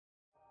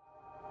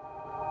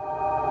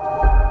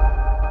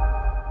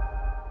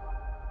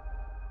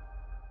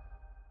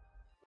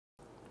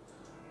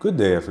Good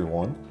day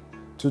everyone.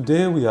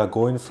 Today we are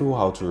going through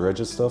how to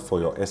register for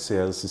your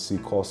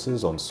SALCC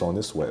courses on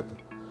SONIS Web.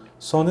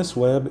 SONIS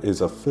Web is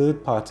a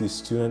third-party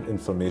student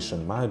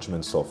information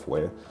management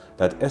software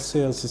that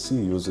SALCC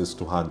uses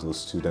to handle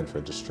student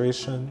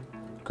registration,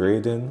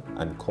 grading,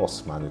 and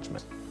course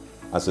management.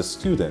 As a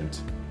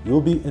student,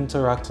 you'll be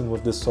interacting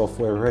with this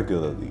software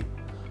regularly.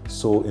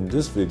 So in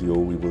this video,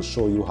 we will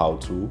show you how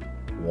to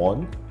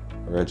 1.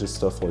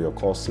 Register for your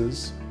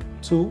courses,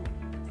 2.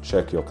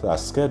 Check your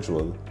class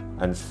schedule,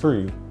 and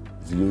 3.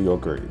 View your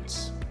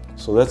grades.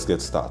 So let's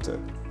get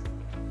started.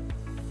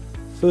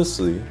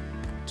 Firstly,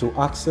 to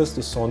access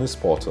the SONIS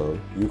portal,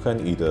 you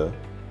can either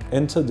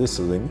enter this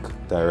link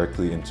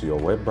directly into your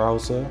web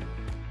browser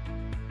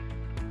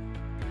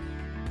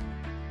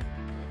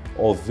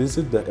or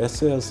visit the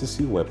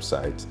SALCC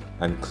website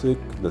and click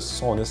the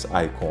SONIS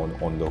icon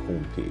on the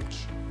home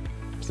page.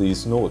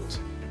 Please note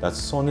that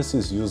SONIS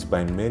is used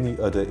by many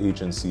other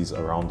agencies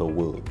around the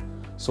world,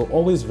 so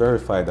always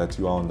verify that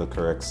you are on the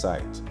correct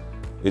site.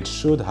 It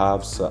should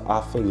have Sir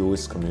Arthur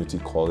Lewis Community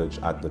College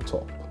at the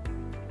top.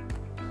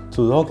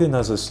 To log in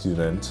as a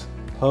student,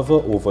 hover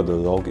over the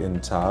Login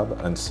tab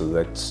and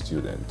select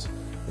Student.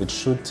 It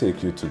should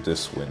take you to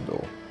this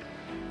window.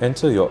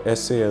 Enter your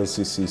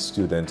SALCC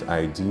student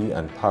ID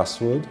and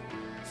password.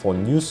 For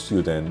new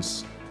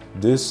students,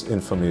 this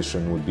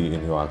information would be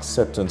in your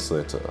acceptance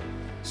letter,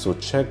 so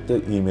check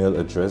the email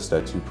address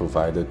that you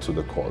provided to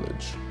the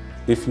college.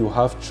 If you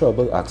have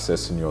trouble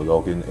accessing your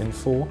login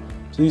info,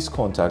 please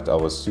contact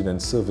our Student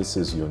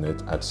Services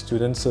Unit at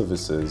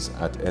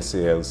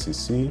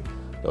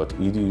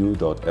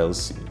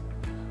studentservices@salcc.edu.lc.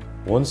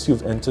 Once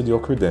you've entered your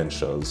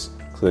credentials,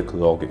 click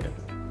Login.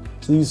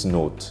 Please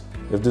note,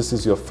 if this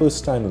is your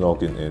first time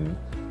logging in,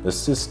 the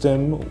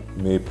system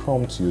may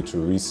prompt you to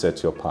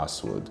reset your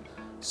password.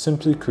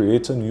 Simply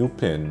create a new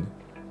PIN,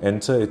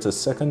 enter it a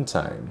second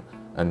time,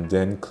 and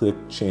then click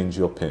Change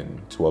your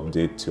PIN to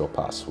update your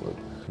password.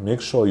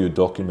 Make sure you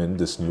document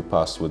this new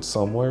password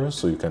somewhere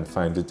so you can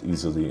find it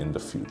easily in the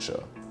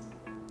future.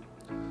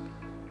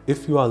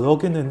 If you are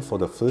logging in for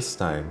the first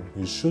time,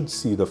 you should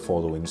see the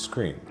following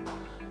screen.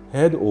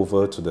 Head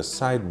over to the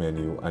side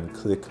menu and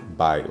click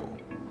Bio.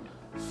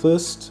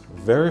 First,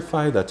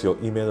 verify that your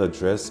email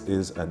address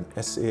is an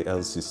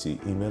SALCC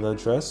email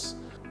address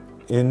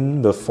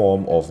in the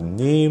form of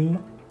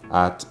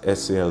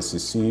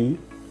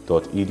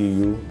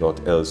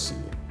name@salcc.edu.lc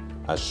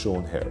as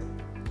shown here.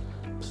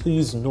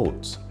 Please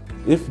note,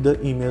 if the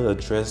email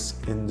address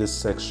in this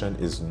section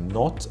is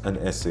not an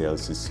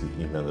SALCC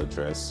email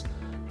address,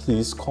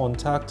 please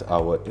contact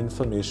our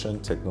Information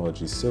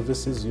Technology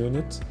Services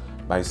Unit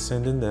by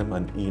sending them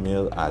an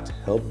email at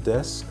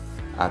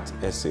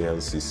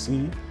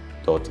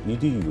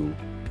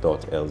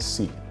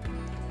helpdesk@salcc.edu.lc.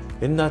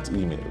 In that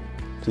email,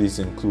 please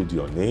include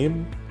your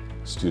name,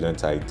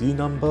 student ID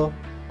number,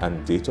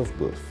 and date of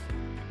birth.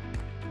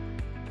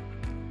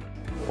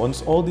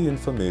 Once all the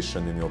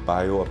information in your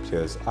bio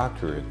appears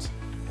accurate,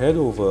 head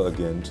over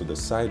again to the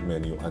side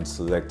menu and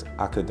select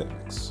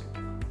Academics.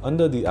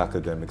 Under the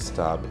Academics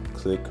tab,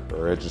 click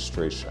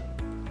Registration.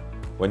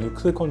 When you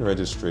click on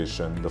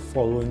Registration, the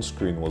following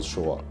screen will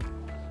show up.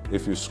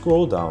 If you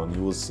scroll down,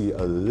 you will see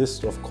a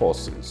list of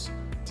courses.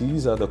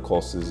 These are the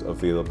courses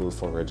available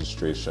for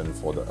registration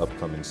for the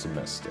upcoming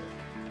semester.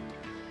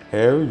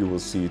 Here you will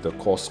see the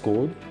course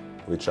code,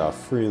 which are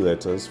 3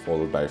 letters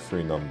followed by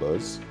 3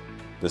 numbers,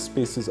 the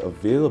spaces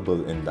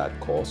available in that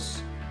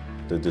course,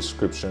 the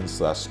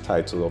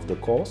description/title of the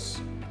course,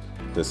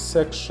 the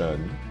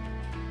section,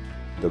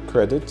 the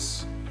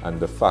credits, and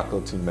the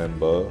faculty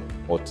member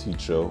or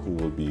teacher who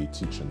will be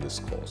teaching this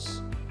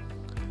course.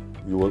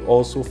 You will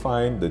also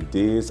find the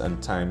days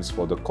and times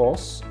for the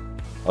course,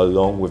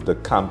 along with the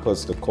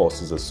campus the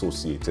course is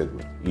associated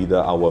with, either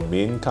our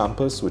main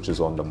campus, which is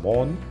on the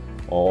Mon,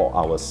 or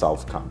our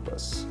South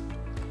campus.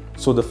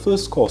 So the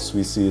first course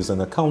we see is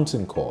an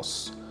accounting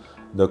course.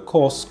 The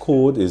course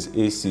code is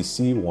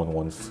ACC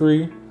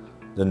 113.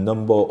 The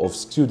number of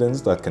students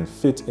that can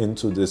fit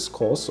into this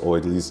course, or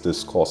at least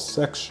this course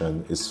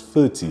section, is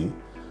 30.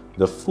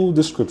 The full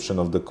description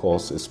of the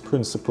course is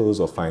Principles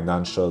of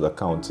Financial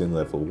Accounting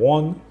Level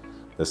 1.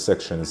 The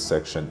section is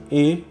Section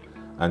A,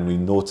 and we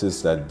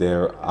notice that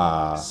there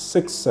are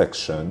 6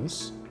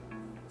 sections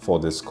for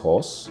this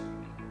course.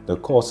 The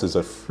course is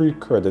a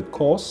 3-credit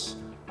course,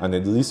 and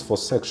at least for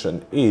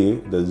Section A,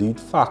 the lead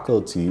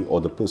faculty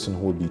or the person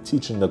who will be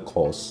teaching the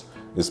course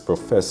is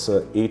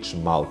Professor H.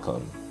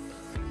 Malcolm.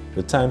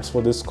 The times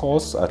for this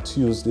course are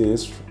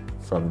Tuesdays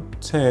from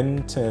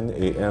 10:10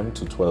 a.m.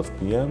 to 12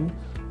 p.m.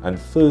 and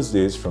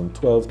Thursdays from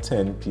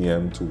 12:10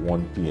 p.m. to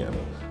 1 p.m.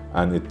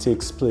 and it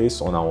takes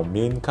place on our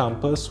main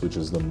campus, which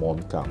is the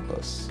Mon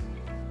campus.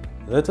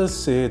 Let us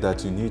say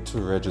that you need to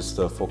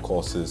register for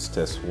courses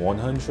Test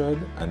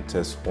 100 and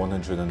Test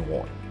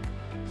 101.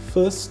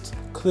 First,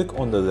 click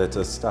on the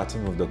letter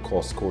starting with the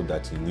course code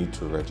that you need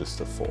to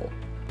register for,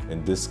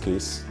 in this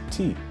case,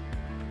 T.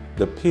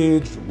 The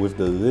page with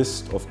the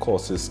list of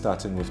courses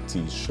starting with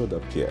T should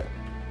appear.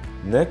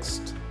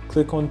 Next,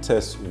 click on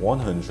Test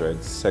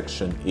 100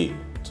 Section A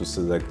to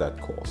select that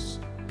course.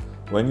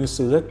 When you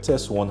select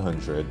Test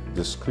 100,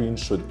 the screen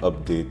should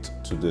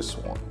update to this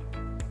one.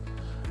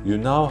 You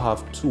now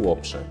have two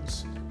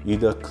options.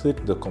 Either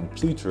click the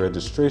Complete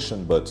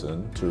Registration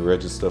button to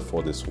register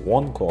for this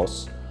one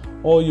course,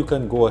 or you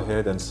can go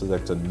ahead and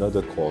select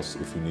another course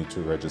if you need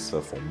to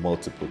register for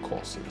multiple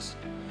courses.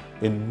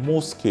 In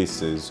most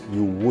cases,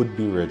 you would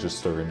be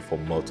registering for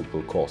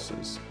multiple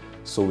courses,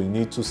 so we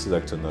need to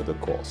select another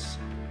course.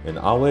 In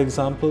our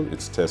example,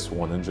 it's Test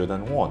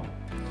 101.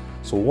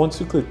 So once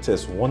you click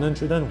Test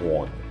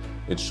 101,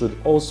 it should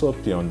also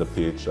appear on the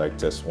page like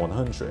Test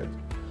 100.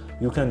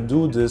 You can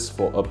do this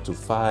for up to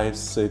 5,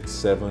 6,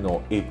 7,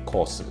 or 8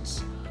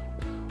 courses.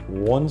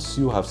 Once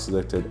you have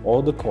selected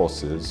all the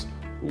courses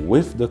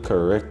with the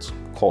correct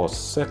course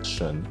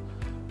section,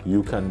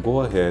 you can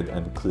go ahead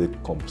and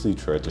click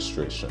Complete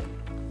Registration.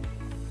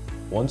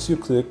 Once you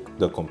click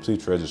the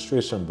Complete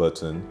Registration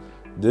button,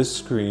 this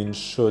screen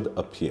should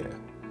appear.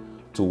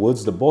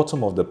 Towards the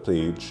bottom of the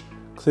page,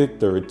 click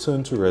the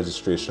Return to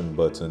Registration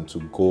button to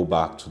go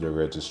back to the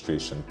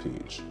registration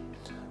page.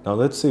 Now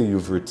let's say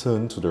you've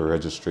returned to the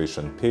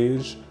registration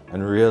page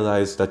and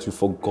realized that you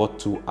forgot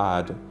to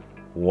add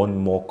one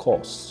more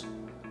course.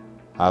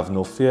 Have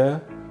no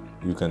fear,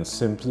 you can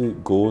simply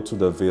go to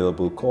the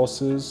available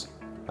courses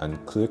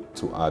and click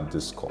to add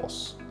this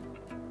course.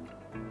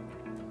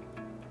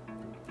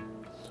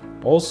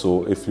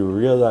 Also, if you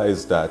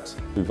realize that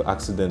you've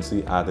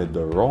accidentally added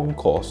the wrong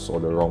course or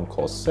the wrong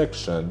course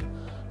section,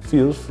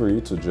 feel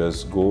free to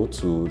just go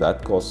to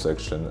that course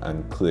section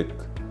and click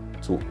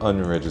to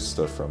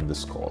unregister from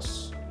this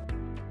course.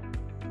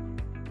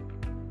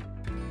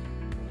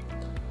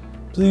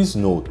 Please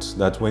note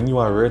that when you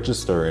are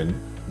registering,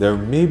 there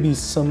may be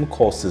some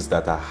courses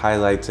that are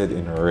highlighted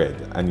in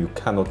red and you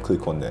cannot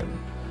click on them,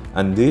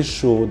 and they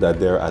show that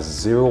there are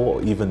 0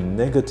 or even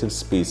negative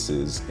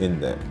spaces in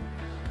them.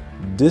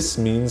 This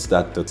means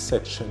that the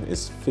section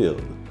is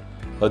filled.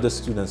 Other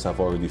students have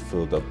already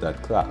filled up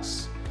that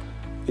class.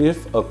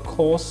 If a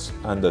course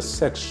and a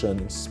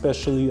section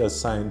specially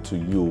assigned to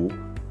you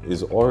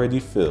is already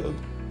filled,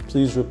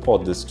 please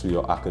report this to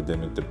your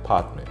academic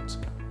department,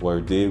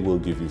 where they will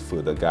give you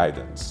further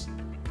guidance.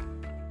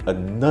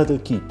 Another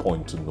key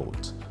point to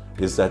note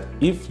is that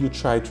if you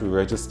try to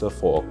register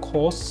for a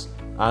course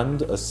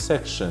and a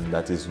section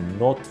that is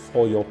not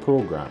for your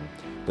program,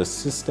 the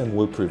system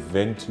will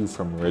prevent you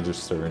from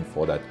registering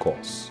for that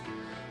course.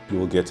 You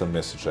will get a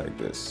message like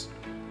this.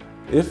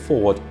 If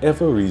for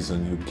whatever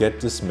reason you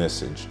get this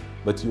message,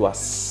 but you are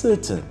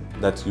certain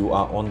that you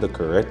are on the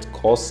correct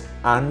course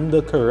and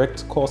the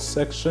correct course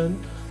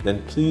section,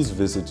 then please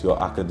visit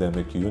your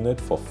academic unit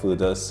for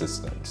further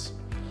assistance.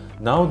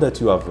 Now that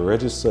you have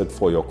registered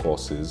for your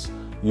courses,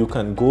 you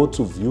can go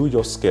to view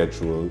your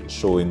schedule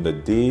showing the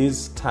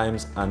days,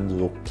 times, and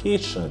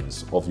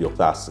locations of your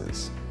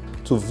classes.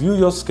 To view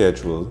your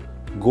schedule,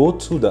 go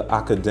to the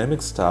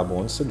Academics tab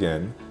once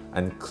again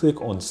and click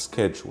on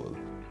Schedule.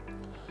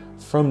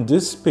 From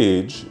this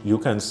page, you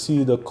can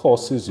see the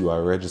courses you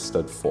are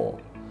registered for.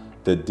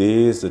 The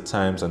days, the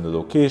times, and the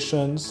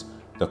locations.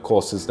 The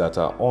courses that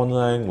are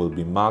online will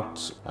be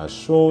marked as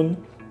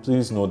shown.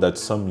 Please note that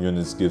some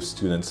units give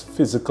students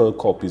physical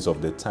copies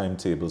of their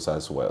timetables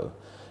as well.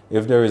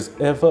 If there is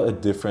ever a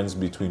difference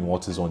between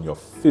what is on your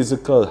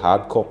physical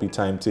hard copy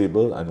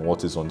timetable and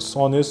what is on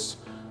SONIS,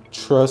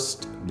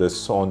 trust the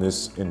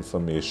SONIS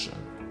information,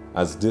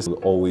 as this will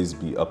always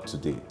be up to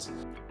date.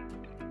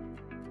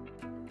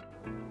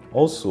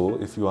 Also,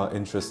 if you are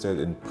interested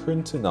in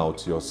printing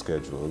out your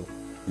schedule,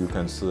 you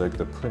can select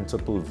the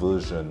Printable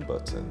Version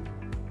button.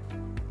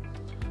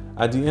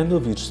 At the end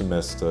of each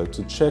semester,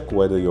 to check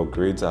whether your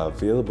grades are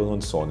available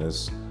on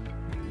SONIS,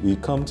 we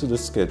come to the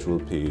Schedule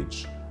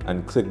page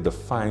and click the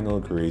Final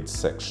Grade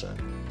section.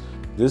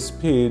 This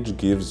page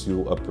gives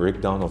you a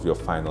breakdown of your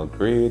final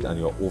grade and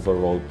your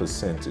overall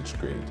percentage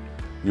grade.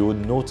 You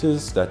would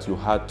notice that you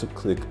had to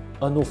click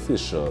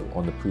Unofficial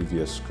on the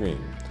previous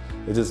screen.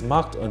 It is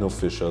marked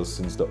unofficial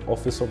since the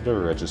Office of the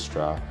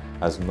Registrar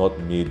has not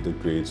made the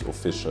grades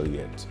official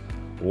yet.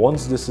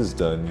 Once this is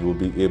done, you will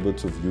be able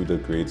to view the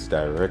grades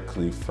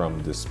directly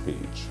from this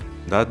page.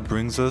 That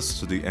brings us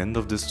to the end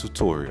of this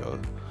tutorial.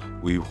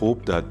 We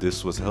hope that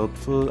this was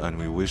helpful and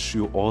we wish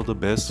you all the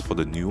best for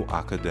the new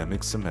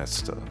academic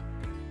semester.